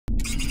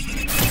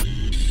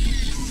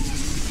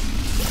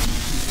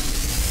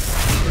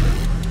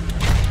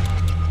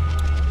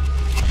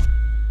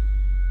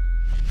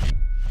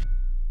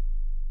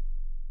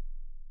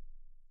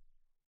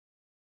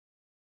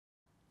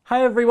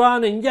Hey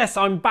everyone, and yes,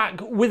 I'm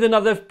back with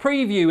another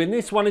preview, and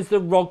this one is the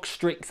ROG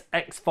Strix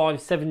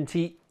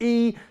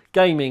X570E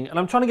Gaming, and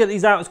I'm trying to get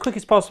these out as quick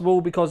as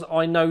possible because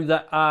I know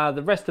that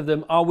the rest of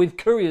them are with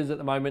couriers at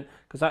the moment,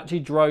 because I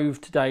actually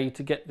drove today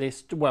to get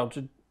this, well,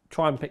 to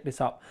try and pick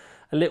this up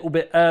a little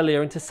bit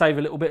earlier and to save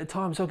a little bit of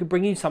time so I could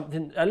bring you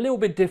something a little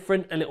bit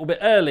different a little bit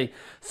early.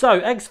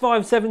 So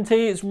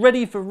X570, it's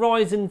ready for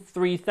Ryzen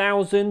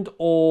 3000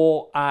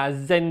 or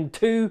Zen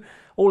 2.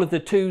 All of the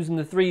 2s and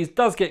the 3s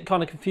does get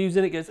kind of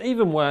confusing. It gets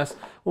even worse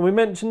when we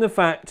mention the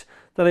fact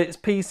that it's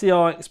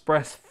PCI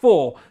Express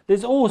 4.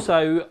 There's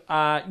also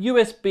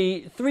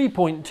USB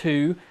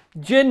 3.2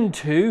 Gen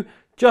 2,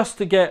 just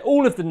to get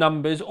all of the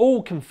numbers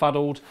all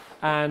confuddled,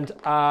 and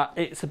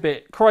it's a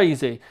bit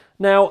crazy.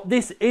 Now,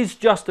 this is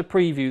just a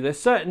preview. There's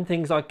certain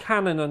things I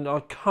can and I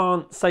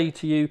can't say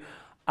to you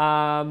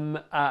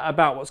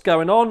about what's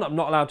going on. I'm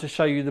not allowed to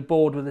show you the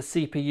board with a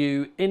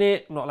CPU in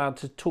it. I'm not allowed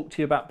to talk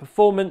to you about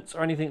performance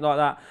or anything like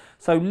that.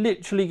 So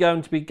literally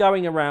going to be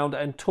going around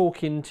and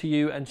talking to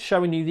you and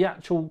showing you the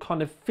actual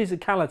kind of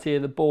physicality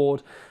of the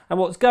board and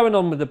what's going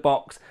on with the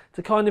box,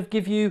 to kind of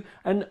give you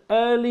an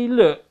early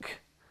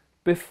look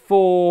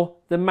before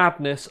the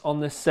madness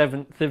on the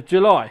 7th of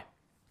July.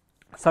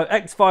 So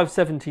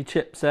X570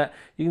 chipset,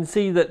 you can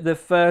see that the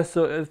first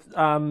sort of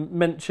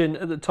mention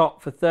at the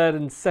top for 3rd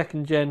and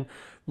 2nd gen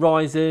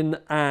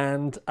Ryzen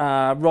and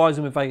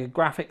Ryzen with Vega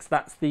graphics,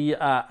 that's the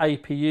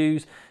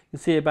APUs. You can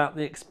see about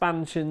the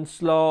expansion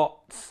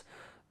slots,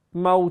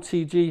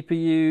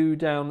 multi-GPU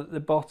down at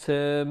the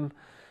bottom.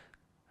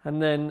 And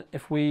then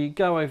if we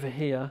go over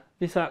here,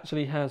 this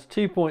actually has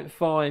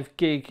 2.5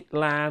 gig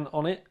LAN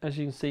on it, as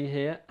you can see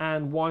here,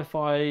 and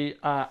Wi-Fi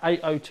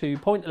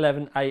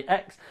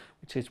 802.11ax,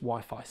 which is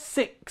Wi-Fi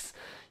 6.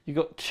 You've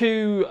got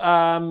two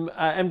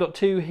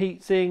M.2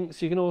 heat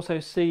sinks. You can also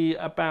see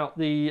about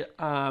the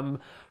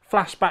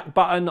flashback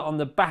button on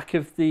the back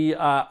of the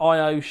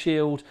I.O.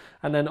 shield,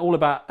 and then all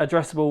about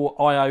addressable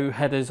I.O.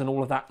 headers and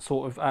all of that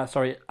sort of,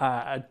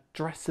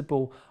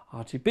 addressable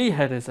Rgb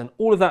headers and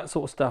all of that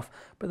sort of stuff,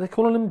 but they're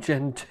calling them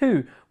Gen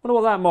 2. Wonder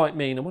what that might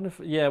mean. I wonder if,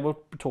 yeah,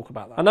 we'll talk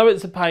about that. I know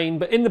it's a pain,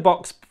 but in the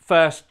box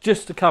first,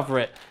 just to cover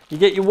it, you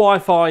get your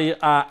Wi-Fi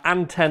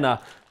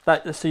antenna.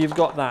 So you've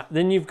got that.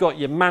 Then you've got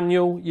your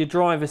manual, your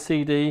driver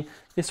CD.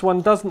 This one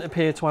doesn't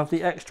appear to have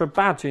the extra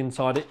badge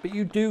inside it, but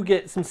you do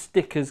get some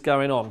stickers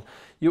going on.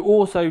 You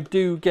also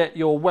do get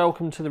your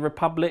Welcome to the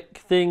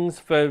Republic things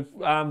for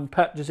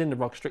purchasing the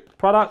ROG Strix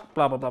product,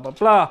 blah, blah, blah, blah,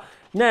 blah.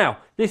 Now,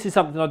 this is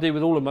something I do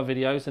with all of my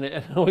videos, and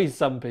it annoys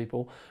some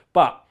people,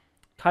 but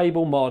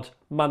cable mod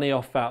money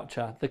off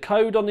voucher. The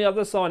code on the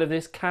other side of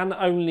this can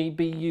only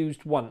be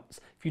used once.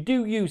 If you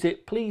do use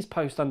it, please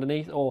post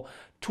underneath or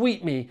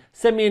tweet me,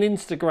 send me an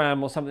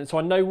Instagram or something so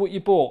I know what you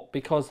bought,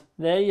 because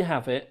there you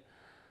have it.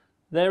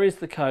 There is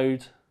the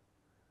code.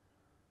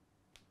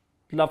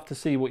 Love to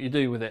see what you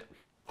do with it.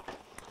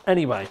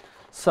 Anyway,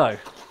 so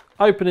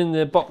opening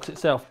the box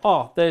itself.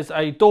 Oh, there's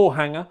a door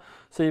hanger.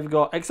 So you've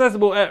got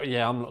accessible area.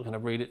 Yeah, I'm not going to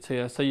read it to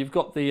you. So you've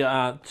got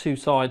the two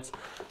sides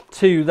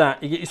to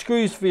that. You get your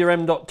screws for your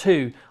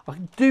M.2. I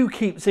do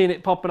keep seeing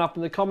it popping up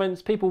in the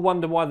comments. People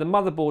wonder why the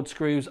motherboard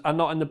screws are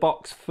not in the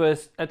box for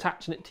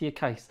attaching it to your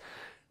case.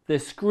 The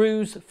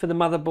screws for the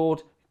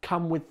motherboard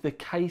come with the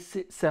case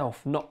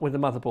itself, not with the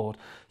motherboard.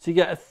 So you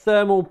get a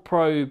thermal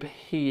probe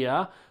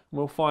here.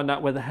 We'll find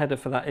out where the header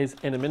for that is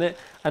in a minute.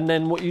 And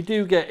then what you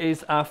do get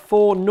is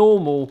 4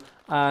 normal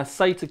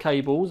SATA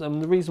cables. And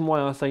the reason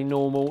why I say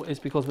normal is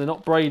because they're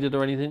not braided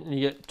or anything. And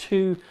you get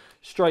 2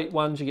 straight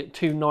ones, you get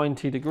 2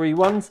 90-degree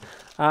ones.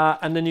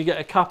 And then you get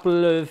a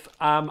couple of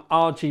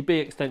RGB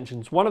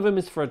extensions. One of them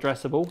is for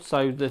addressable,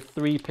 so the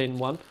 3-pin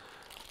one.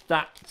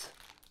 That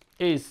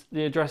is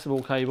the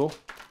addressable cable.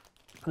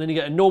 And then you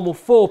get a normal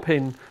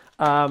 4-pin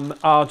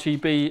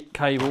RGB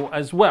cable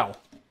as well.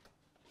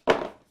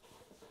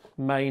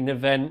 Main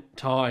event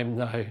time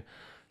though.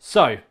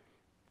 So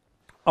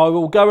I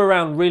will go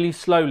around really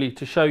slowly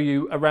to show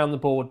you around the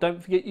board.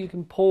 Don't forget you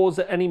can pause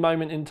at any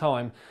moment in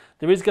time.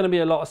 There is going to be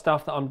a lot of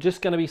stuff that I'm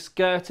just going to be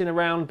skirting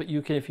around, but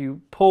you can, if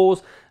you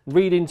pause,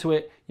 read into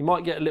it, you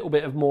might get a little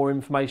bit of more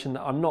information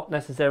that I'm not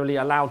necessarily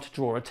allowed to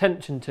draw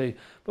attention to.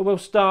 But we'll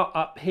start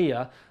up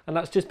here, and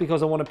that's just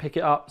because I want to pick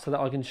it up so that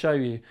I can show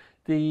you.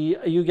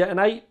 You get an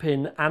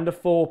 8-pin and a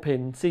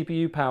 4-pin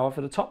CPU power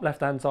for the top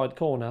left-hand side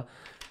corner,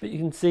 but you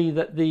can see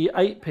that the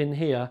 8-pin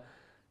here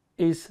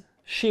is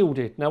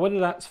shielded. Now,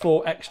 whether that's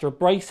for extra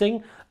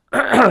bracing,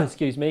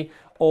 excuse me,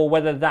 or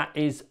whether that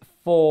is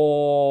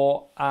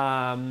for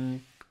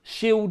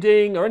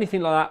shielding or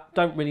anything like that,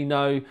 don't really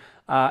know.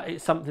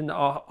 It's something that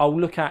I'll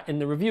look at in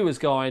the reviewer's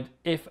guide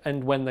if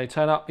and when they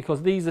turn up,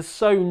 because these are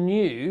so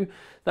new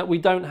that we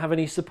don't have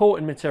any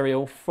supporting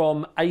material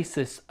from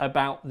Asus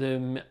about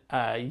them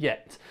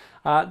yet.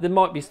 There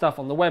might be stuff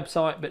on the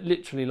website, but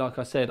literally, like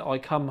I said, I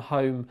come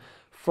home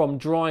from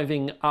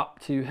driving up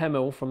to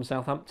Hemel from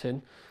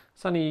Southampton.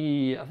 It's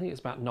only, I think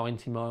it's about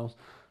 90 miles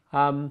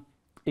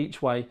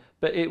each way.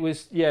 But it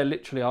was, yeah,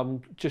 literally,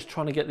 I'm just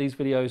trying to get these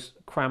videos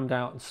crammed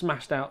out and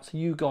smashed out so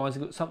you guys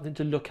have got something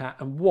to look at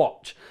and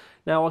watch.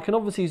 Now I can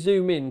obviously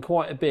zoom in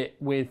quite a bit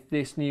with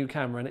this new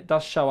camera, and it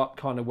does show up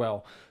kind of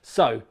well.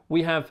 So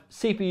we have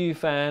CPU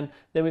fan,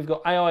 then we've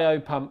got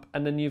AIO pump,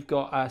 and then you've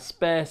got a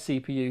spare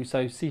CPU,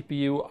 so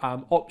CPU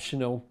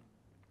optional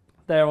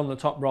there on the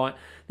top right.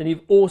 Then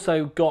you've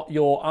also got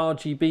your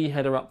RGB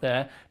header up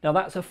there. Now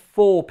that's a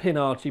 4-pin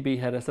RGB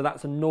header, so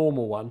that's a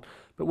normal one.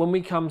 But when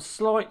we come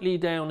slightly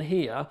down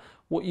here,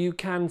 what you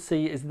can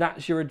see is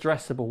that's your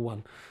addressable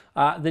one.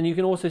 Then you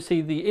can also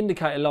see the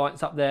indicator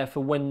lights up there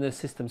for when the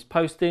system's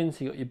posting.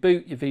 So you've got your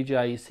boot, your VGA,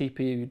 your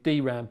CPU,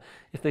 your DRAM.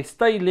 If they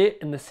stay lit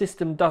and the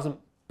system doesn't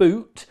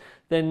boot,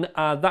 then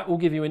that will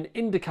give you an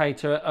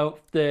indicator of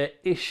the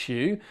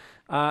issue.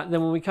 Then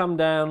when we come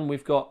down,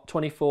 we've got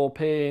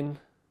 24-pin,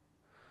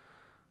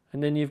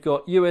 and then you've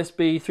got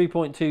USB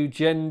 3.2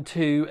 Gen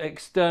 2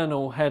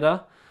 external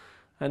header.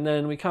 And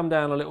then we come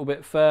down a little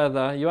bit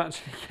further, you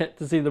actually get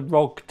to see the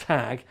ROG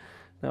tag.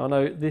 Now I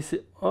know this is,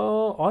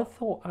 I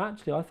thought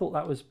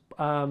that was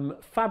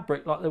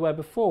fabric like they were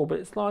before, but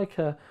it's like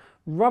a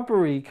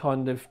rubbery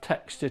kind of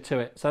texture to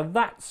it. So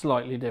that's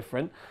slightly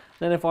different.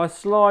 Then if I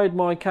slide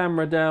my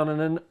camera down in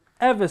an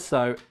ever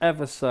so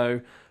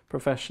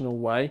professional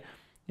way,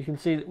 you can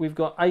see that we've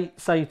got 8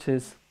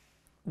 SATAs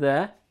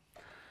there.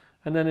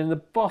 And then in the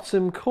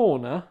bottom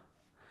corner,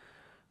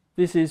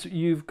 this is,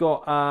 you've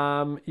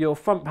got your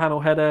front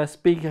panel header,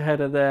 speaker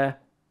header there,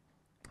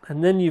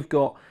 and then you've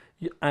got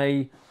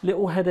a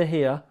little header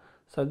here.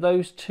 So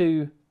those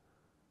 2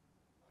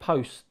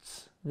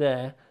 posts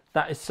there,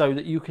 that is so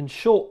that you can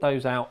short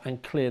those out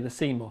and clear the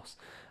CMOS.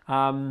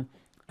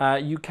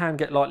 You can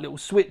get like little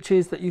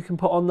switches that you can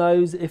put on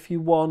those if you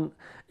want.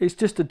 It's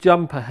just a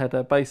jumper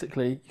header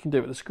basically. You can do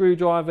it with a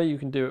screwdriver, you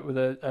can do it with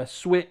a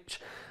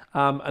switch.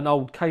 An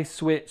old case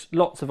switch,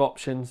 lots of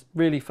options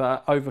really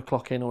for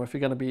overclocking, or if you're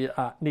going to be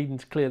needing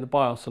to clear the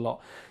BIOS a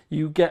lot.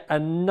 You get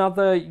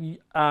another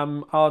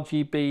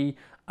RGB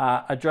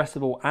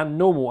addressable and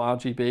normal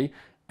RGB,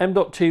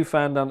 M.2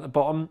 fan down at the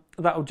bottom.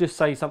 That will just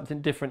say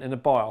something different in the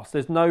BIOS.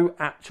 There's no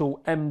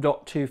actual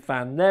M.2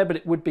 fan there, but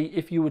it would be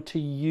if you were to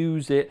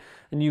use it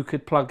and you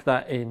could plug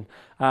that in.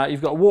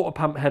 You've got a water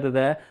pump header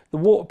there. The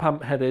water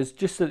pump headers,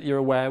 just so that you're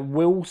aware,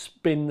 will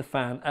spin the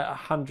fan at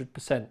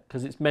 100%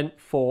 because it's meant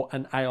for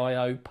an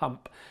AIO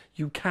pump.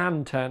 You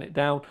can turn it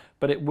down,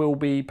 but it will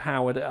be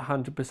powered at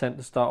 100%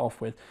 to start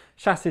off with.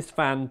 Chassis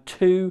fan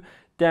 2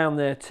 down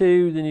there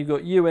too. Then you've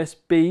got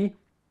USB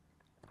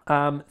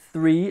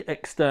 3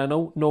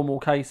 external, normal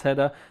case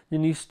header.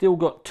 Then you've still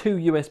got 2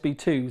 USB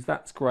 2s,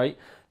 that's great.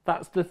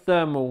 That's the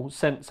thermal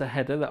sensor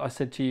header that I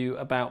said to you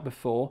about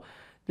before.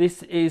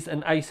 This is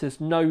an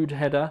Asus Node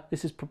header.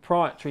 This is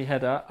proprietary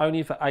header,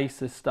 only for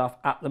Asus stuff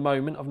at the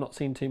moment. I've not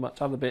seen too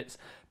much other bits.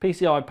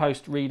 PCI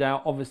post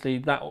readout, obviously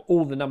that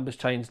all the numbers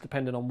change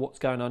depending on what's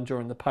going on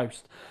during the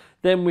post.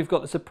 Then we've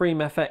got the Supreme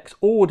FX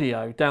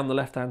audio down the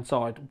left hand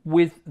side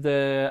with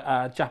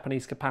the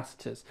Japanese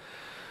capacitors.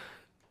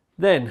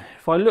 Then,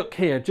 if I look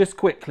here just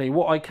quickly,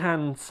 what I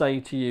can say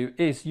to you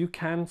is you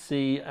can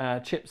see a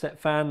chipset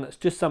fan. That's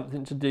just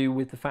something to do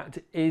with the fact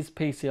it is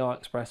PCI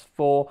Express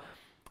 4.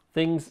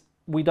 Things,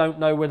 we don't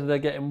know whether they're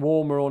getting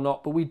warmer or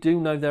not, but we do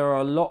know there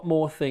are a lot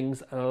more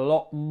things and a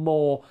lot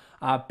more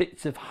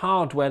bits of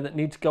hardware that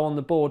need to go on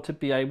the board to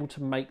be able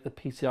to make the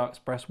PCI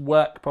Express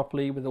work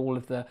properly with all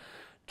of the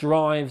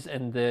drives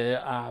and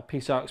the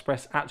PCI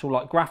Express actual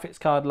like graphics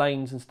card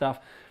lanes and stuff.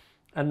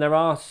 And there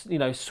are, you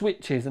know,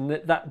 switches, and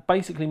that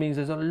basically means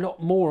there's a lot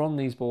more on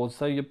these boards.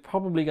 So you're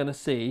probably going to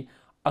see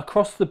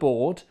across the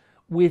board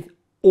with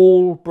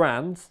all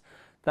brands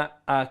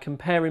that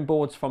comparing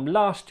boards from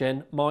last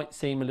gen might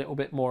seem a little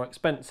bit more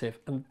expensive,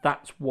 and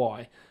that's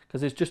why,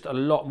 because there's just a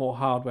lot more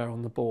hardware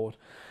on the board.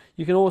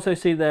 You can also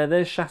see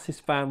there's chassis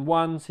fan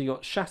 1, so you've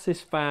got chassis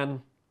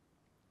fan,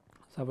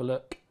 let's have a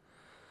look.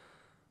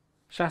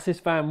 Chassis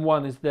fan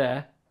 1 is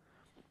there.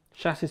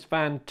 Chassis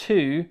fan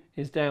 2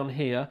 is down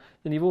here.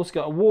 Then you've also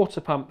got a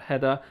water pump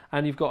header,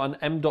 and you've got an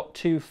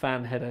M.2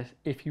 fan header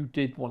if you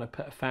did want to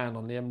put a fan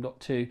on the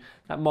M.2.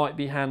 That might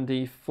be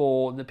handy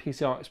for the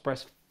PCI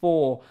Express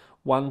 4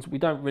 ones. We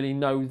don't really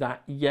know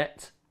that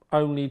yet.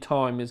 Only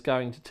time is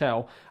going to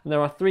tell. And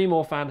there are 3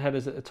 more fan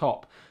headers at the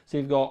top. So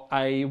you've got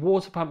a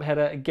water pump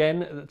header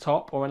again at the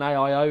top, or an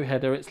AIO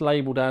header it's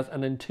labelled as,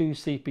 and then 2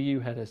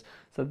 CPU headers.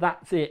 So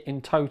that's it in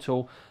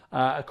total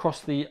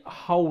across the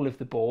whole of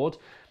the board.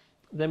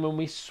 Then when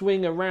we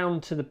swing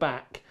around to the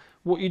back,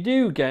 what you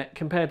do get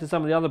compared to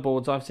some of the other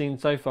boards I've seen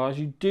so far is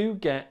you do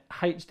get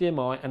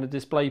HDMI and a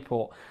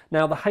DisplayPort.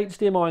 Now the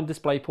HDMI and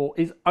DisplayPort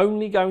is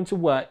only going to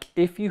work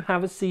if you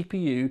have a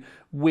CPU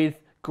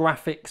with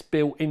graphics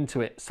built into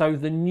it. So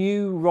the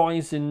new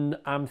Ryzen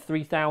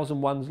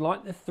 3000 ones,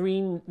 like the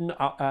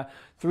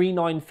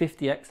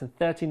 3950X and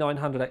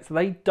 3900X,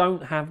 they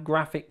don't have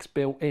graphics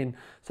built in.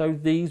 So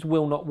these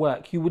will not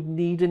work. You would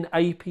need an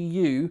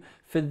APU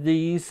for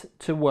these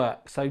to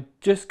work. So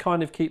just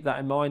kind of keep that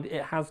in mind.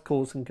 It has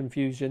caused some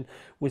confusion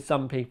with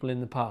some people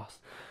in the past.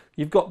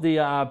 You've got the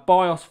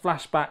BIOS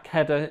flashback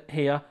header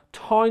here.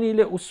 Tiny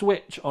little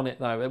switch on it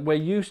though. We're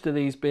used to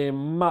these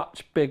being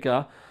much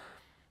bigger,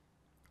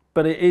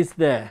 but it is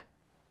there.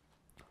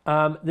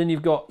 Then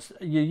you've got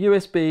your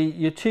USB,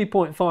 your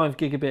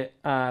 2.5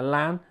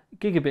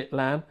 gigabit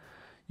LAN.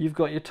 You've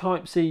got your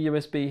Type-C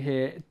USB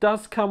here. It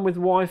does come with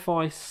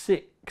Wi-Fi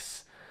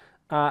 6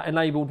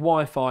 enabled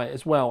Wi-Fi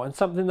as well. And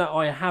something that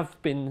I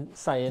have been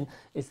saying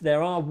is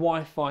there are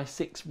Wi-Fi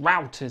 6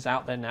 routers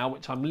out there now,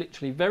 which I'm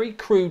literally very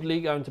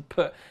crudely going to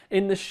put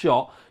in the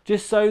shot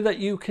just so that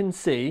you can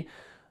see,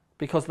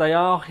 because they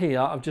are here.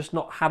 I've just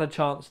not had a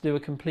chance to do a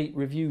complete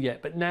review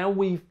yet. But now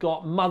we've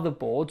got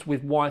motherboards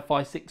with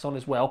Wi-Fi 6 on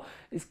as well.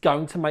 It's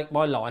going to make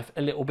my life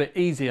a little bit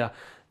easier.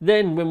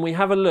 Then when we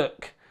have a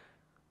look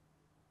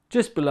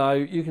just below,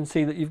 you can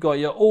see that you've got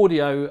your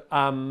audio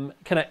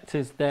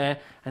connectors there.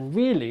 And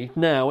really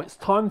now it's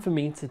time for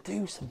me to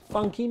do some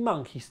funky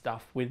monkey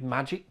stuff with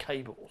magic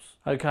cables.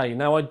 Okay,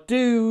 now I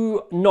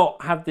do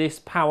not have this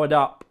powered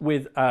up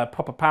with a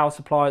proper power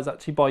supply. It's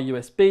actually by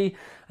USB,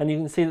 and you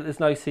can see that there's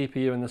no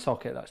CPU in the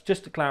socket. That's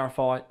just to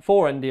clarify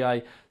for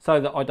NDA so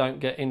that I don't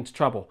get into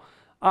trouble.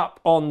 Up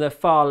on the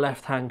far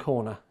left hand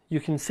corner, you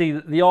can see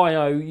that the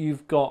I/O,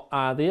 you've got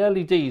the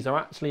LEDs are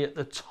actually at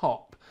the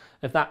top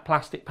of that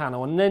plastic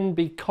panel, and then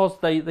because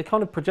they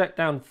kind of project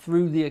down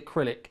through the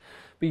acrylic,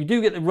 but you do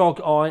get the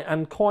ROG eye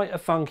and quite a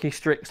funky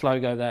Strix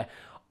logo there.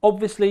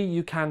 Obviously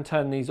you can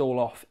turn these all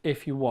off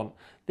if you want.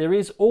 There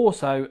is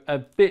also a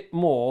bit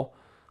more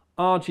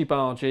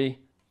argy-bargy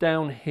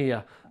down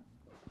here.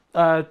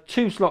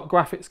 2-slot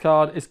graphics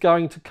card is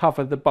going to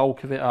cover the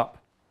bulk of it up.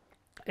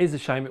 It's a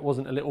shame it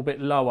wasn't a little bit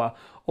lower,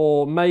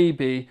 or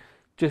maybe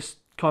just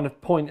kind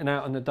of pointing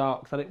out in the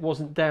dark that it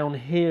wasn't down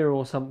here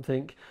or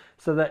something,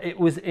 so that it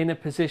was in a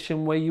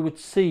position where you would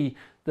see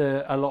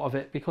a lot of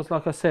it, because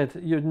like I said,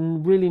 you're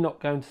really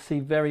not going to see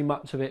very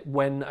much of it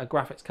when a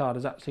graphics card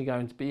is actually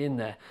going to be in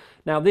there.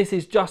 Now this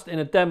is just in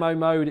a demo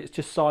mode, it's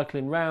just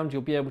cycling round.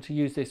 You'll be able to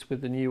use this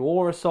with the new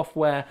Aura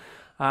software,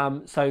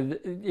 so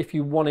if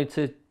you wanted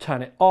to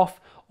turn it off,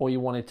 or you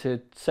wanted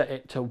to set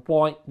it to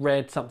white,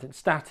 red, something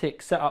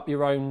static, set up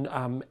your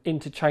own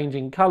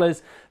interchanging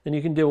colours, then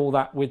you can do all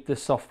that with the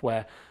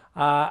software.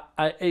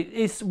 It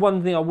is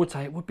one thing I would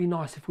say, it would be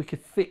nice if we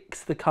could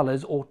fix the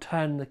colours or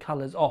turn the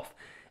colours off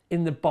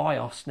in the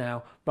BIOS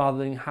now, rather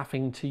than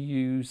having to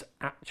use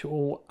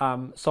actual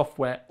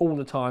software all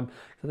the time.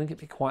 I think it'd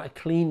be quite a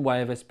clean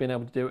way of us being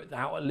able to do it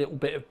without a little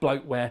bit of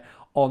bloatware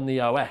on the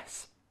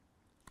OS.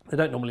 They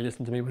don't normally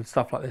listen to me with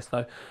stuff like this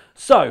though.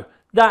 So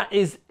that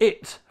is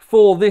it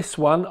for this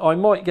one. I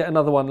might get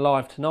another one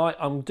live tonight.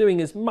 I'm doing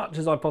as much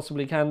as I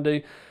possibly can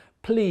do.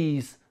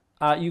 Please,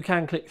 you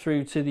can click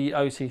through to the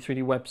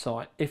OC3D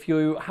website. If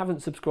you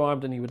haven't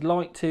subscribed and you would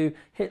like to,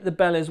 hit the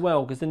bell as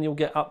well, because then you'll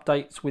get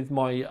updates with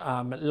my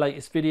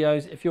latest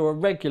videos. If you're a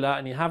regular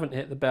and you haven't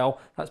hit the bell,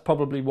 that's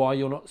probably why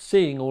you're not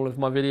seeing all of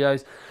my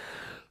videos.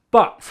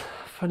 But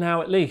for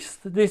now at least,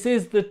 this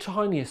is the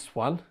tiniest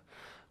one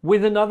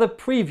with another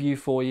preview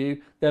for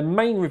you. The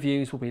main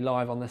reviews will be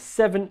live on the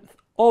 7th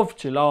of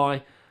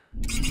July.